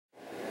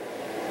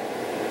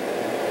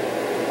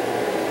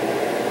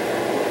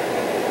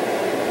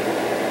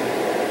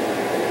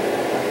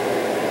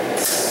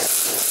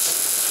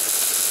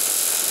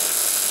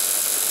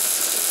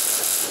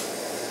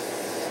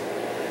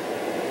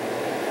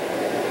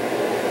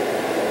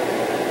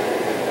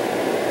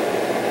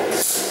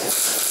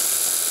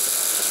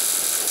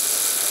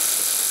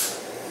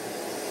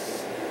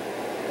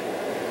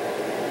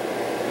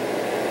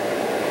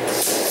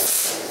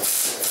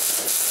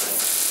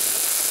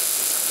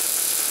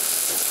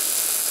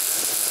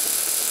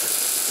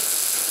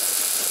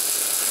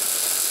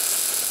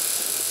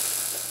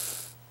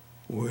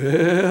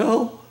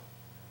Well,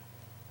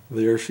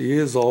 there she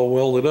is, all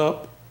welded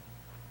up.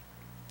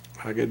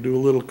 I got to do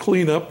a little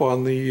cleanup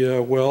on the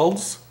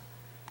welds,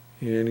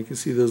 and you can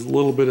see there's a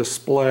little bit of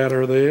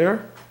splatter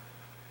there.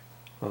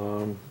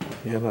 And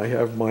I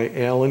have my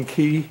Allen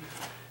key,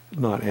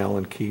 not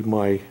Allen key,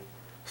 my,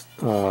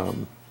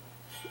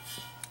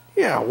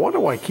 yeah, what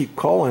do I keep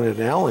calling it,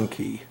 Allen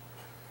key?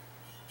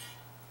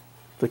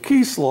 The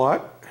key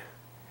slot,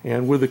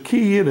 and with a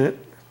key in it,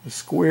 the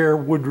square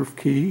Woodruff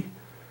key,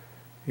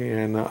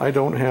 and I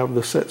don't have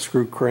the set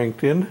screw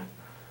cranked in,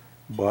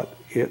 but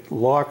it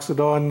locks it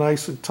on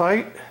nice and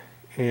tight,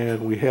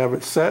 and we have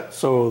it set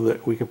so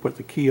that we can put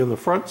the key on the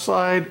front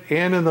side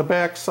and in the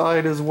back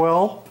side as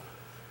well.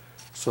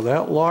 So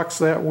that locks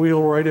that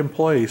wheel right in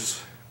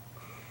place.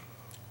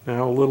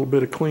 Now a little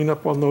bit of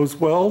cleanup on those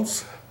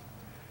welds,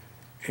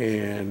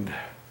 and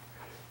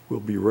we'll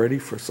be ready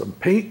for some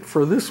paint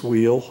for this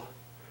wheel.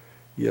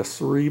 Yes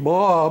sirree,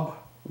 Bob,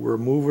 we're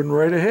moving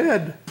right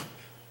ahead.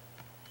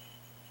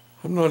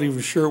 I'm not even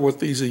sure what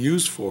these are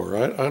used for.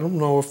 I don't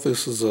know if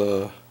this is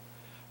a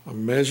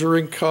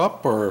measuring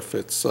cup or if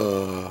it's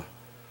I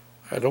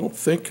don't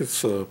think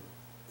it's a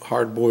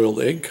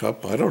hard-boiled egg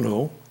cup. I don't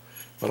know.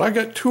 But I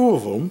got two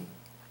of them.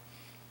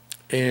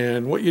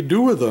 And what you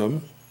do with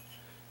them,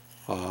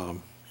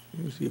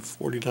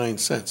 49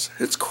 cents.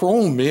 It's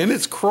chrome, man.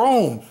 It's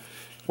chrome.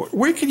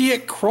 Where can you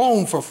get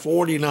chrome for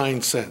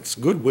 49 cents?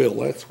 Goodwill,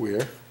 that's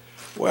where.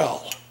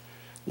 Well,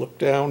 look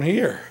down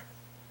here.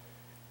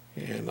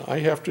 And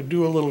I have to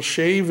do a little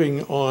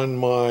shaving on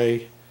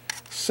my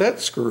set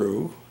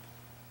screw.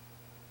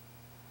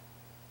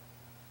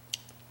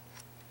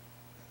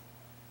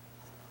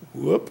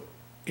 Whoop.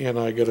 And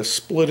I got to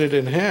split it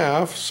in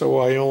half so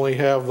I only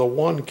have the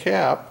one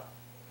cap.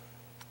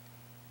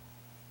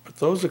 But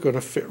those are going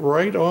to fit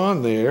right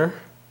on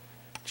there,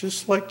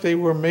 just like they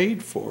were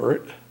made for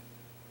it,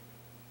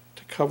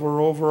 to cover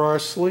over our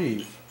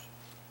sleeve.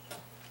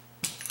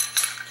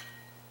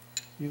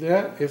 See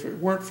that? If it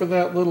weren't for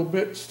that little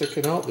bit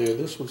sticking out there,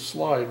 this would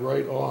slide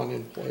right on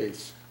in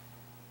place.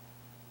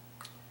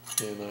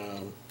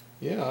 And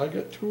yeah, I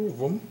got two of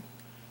them,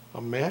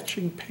 a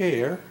matching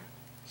pair.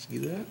 See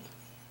that?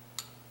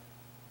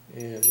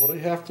 And what I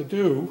have to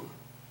do,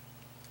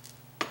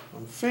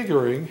 I'm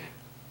figuring,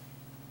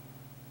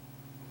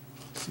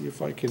 see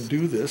if I can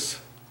do this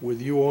with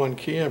you on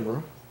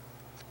camera.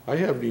 I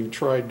haven't even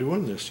tried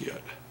doing this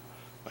yet.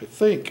 I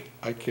think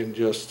I can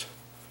just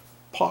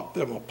pop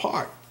them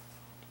apart.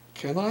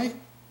 Can I?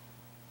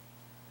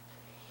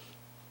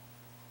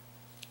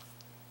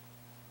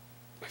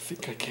 I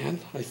think I can.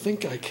 I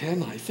think I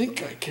can. I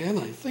think I can.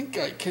 I think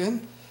I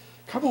can.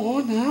 Come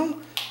on now.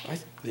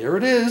 There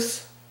it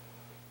is.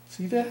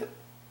 See that?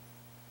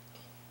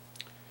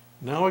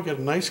 Now I got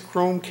a nice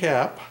chrome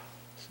cap.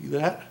 See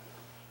that?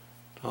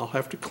 I'll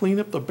have to clean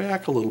up the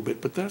back a little bit,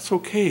 but that's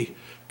okay,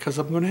 because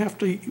I'm going to have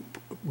to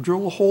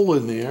drill a hole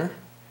in there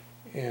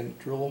and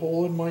drill a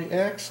hole in my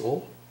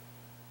axle,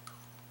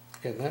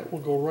 and that will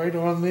go right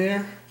on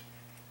there,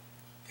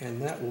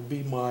 and that will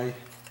be my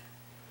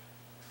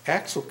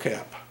axle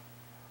cap.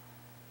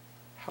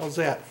 How's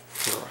that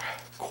for a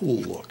cool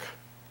look?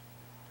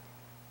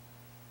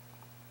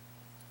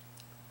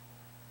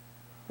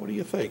 What do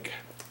you think?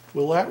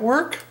 Will that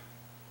work?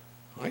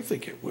 I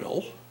think it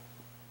will.